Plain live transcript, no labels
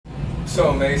so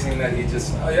amazing that he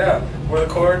just, oh yeah, what are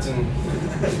the chords, and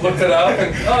looked it up,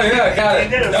 and oh yeah, got it,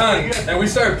 done. And we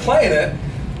started playing it.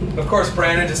 Of course,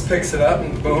 Brandon just picks it up,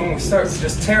 and boom, we start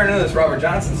just tearing into this Robert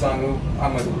Johnson song, who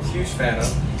I'm a huge fan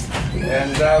of.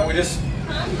 And we just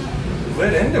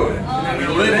lit into it. We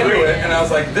lit into it, and I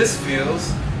was like, this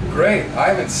feels great. I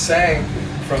haven't sang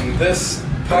from this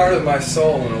part of my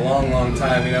soul in a long, long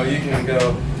time. You know, you can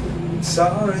go,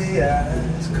 sorry I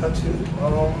cut you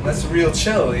home. That's real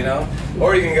chill, you know?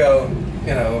 Or you can go,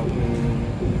 you know,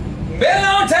 been a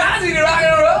long time since you rock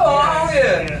and roll,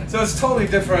 yeah. So it's totally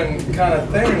different kind of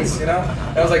things, you know?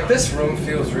 And I was like, this room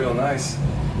feels real nice,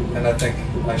 and I think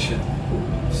I should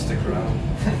stick around.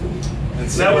 And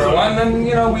so and then,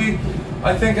 you know,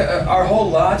 I think our whole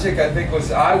logic, I think,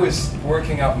 was I was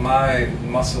working up my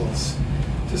muscles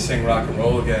to sing rock and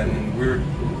roll again, and we were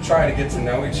trying to get to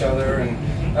know each other, and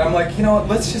I'm like, you know what,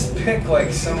 let's just pick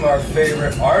like some of our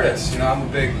favorite artists. You know, I'm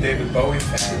a big David Bowie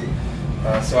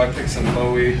fan, so I picked some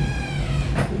Bowie.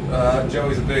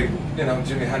 Joey's a big, you know,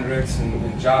 Jimi Hendrix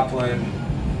and Joplin.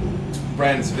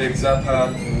 Brandon's a big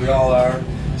Zappa, and we all are.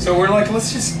 So we're like,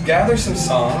 let's just gather some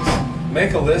songs,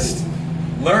 make a list,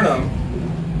 learn them,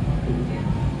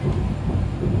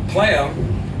 play them,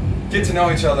 get to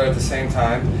know each other at the same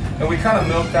time, and we kind of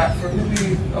milked that for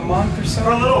maybe a month or so.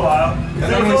 For a little while. And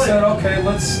then we said, okay,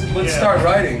 let's start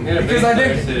writing. Because I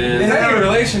think in any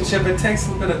relationship, it takes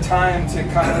a bit of time to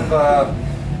kind of,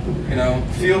 you know,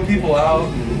 feel people out,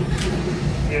 and,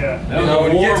 you know,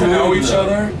 and get to know each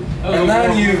other. And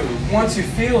then once you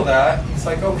feel that, it's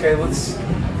like, okay, let's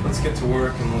get to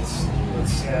work, and let's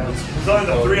there's only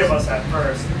the three of us at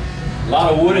first. A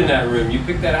lot of wood in that room. You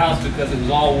picked that house because it was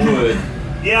all wood.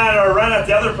 Yeah, and our rent at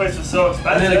the other place was so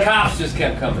expensive. And then the cops just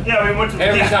kept coming. Yeah, we went to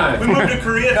every time. We moved to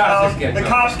Koreatown. The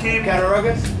cops came.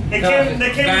 Cattaraugus? They came to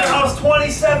the house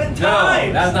 27 times.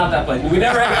 No, that's not that place. We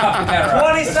never had cops in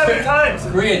Cattaraugus. 27 times.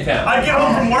 Koreatown. I'd get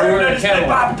home from work and I'd just say,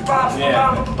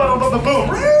 boom.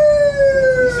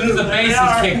 As soon as the bass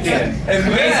is kicked in, and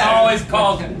the bass always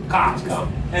calls cops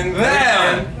come. And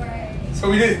then, so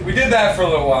we did that for a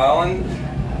little while, and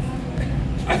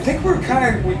I think we're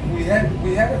kind of we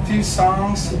had a few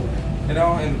songs, you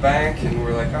know, in the bank, and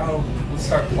we're like, oh, let's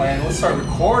start playing, let's start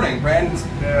recording. Brandon's,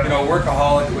 you know,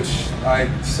 workaholic, which I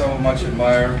so much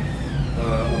admire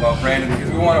about Brandon, because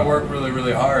we want to work really,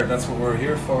 really hard. That's what we're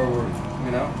here for.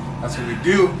 You know, that's what we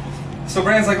do. So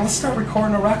Brandon's like, let's start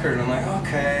recording a record. And I'm like,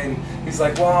 okay. And he's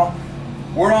like, well,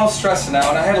 we're all stressing out,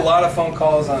 and I had a lot of phone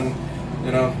calls on,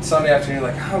 you know, Sunday afternoon,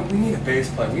 like, oh, we need a bass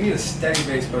player. We need a steady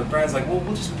bass player. Brandon's like, well,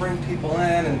 we'll just bring people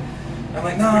in, and I'm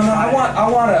like, no, I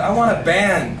want a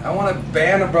band. I want a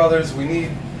band of brothers. We need,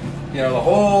 you know, the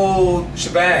whole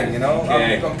shebang. You know,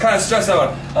 I'm kind of stressed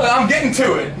out. I'm getting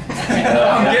to it.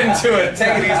 I'm getting to it.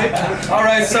 Take it easy. All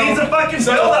right, so needs a fucking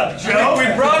build-up, Joe. We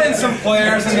brought in some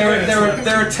players, and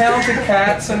they were talented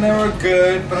cats, and they were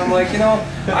good. But I'm like, you know,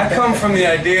 I come from the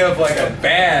idea of like a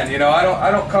band. You know, I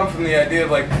don't come from the idea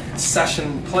of like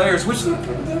session players, which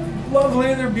they're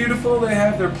lovely, they're beautiful, they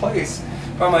have their place.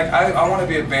 But I'm like, I want to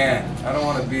be a band. I don't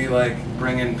want to be like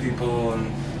bringing people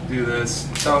and do this.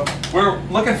 So we're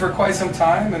looking for quite some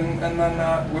time, and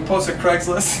then we posted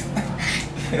Craigslist.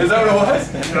 Is that what it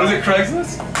was? Was it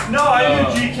Craigslist? No, I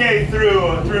knew GK through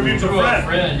a mutual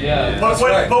friend. Yeah. But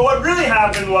what really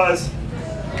happened was,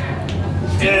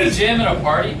 did we jam at a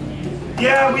party?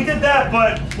 Yeah, we did that,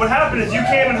 but what happened is you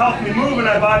came and helped me move, and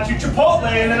I bought you Chipotle,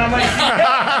 and then I'm like,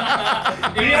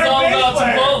 it's all about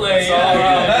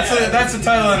Chipotle. That's the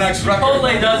title of the next record.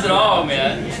 Chipotle does it all,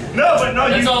 man. No,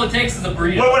 that's all it takes is a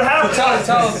burrito. What happened?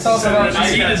 Tell us about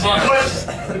me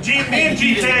and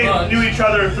GK knew each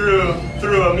other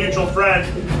through a mutual friend,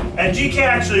 and GK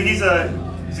actually he's a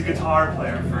guitar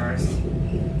player first,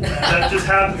 and that just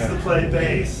happens to play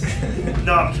bass.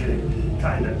 No, I'm kidding,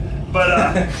 kind of. But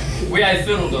I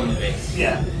fiddled on the bass.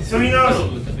 Yeah, so he knows.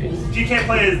 Fiddled with the bass. GK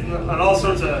plays on all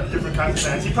sorts of different kinds of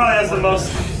bands. He probably has the most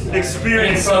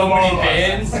experience in so many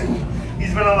bands.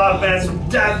 He's been in a lot of bands, from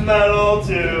death metal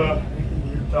to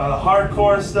the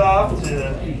hardcore stuff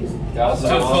to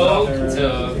folk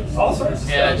to all sorts.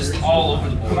 Yeah, just all over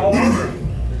the board. All over.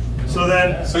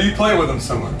 So you play with them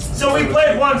somewhere. So we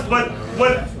played once, but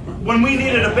when we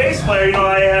needed a bass player, you know,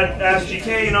 I had asked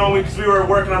GK, you know, because we were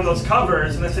working on those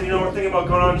covers, and I said, you know, we're thinking about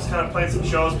going on, just kind of playing some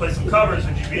shows, play some covers.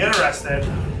 Would you be interested?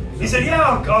 He said, yeah,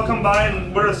 I'll come by,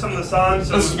 and what are some of the songs?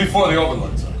 So this is before the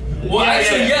Overlords. Well,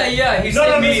 actually, yeah. He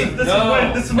sent me. This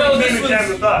is when he came and jammed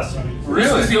with us.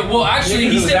 Really? Well, actually,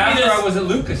 he sent me this. I was at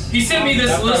Lucas. He sent me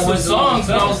this list of songs,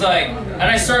 and I was like, and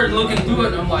I started looking through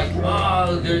it, and I'm like,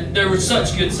 oh, there were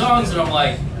such good songs, and I'm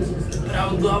like, but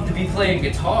I would love to be playing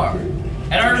guitar.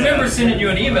 And I remember sending you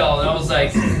an email, and I was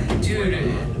like, dude,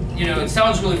 you know, it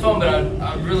sounds really fun, but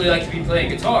I'd really like to be playing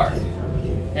guitar.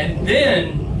 And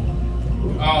then,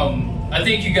 I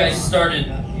think you guys started,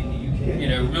 you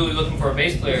know, really looking for a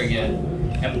bass player again,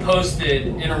 and posted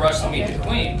 "In a Rush to Meet the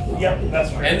Queen." Yep,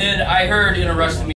 that's right. And then I heard "In a Rush to Meet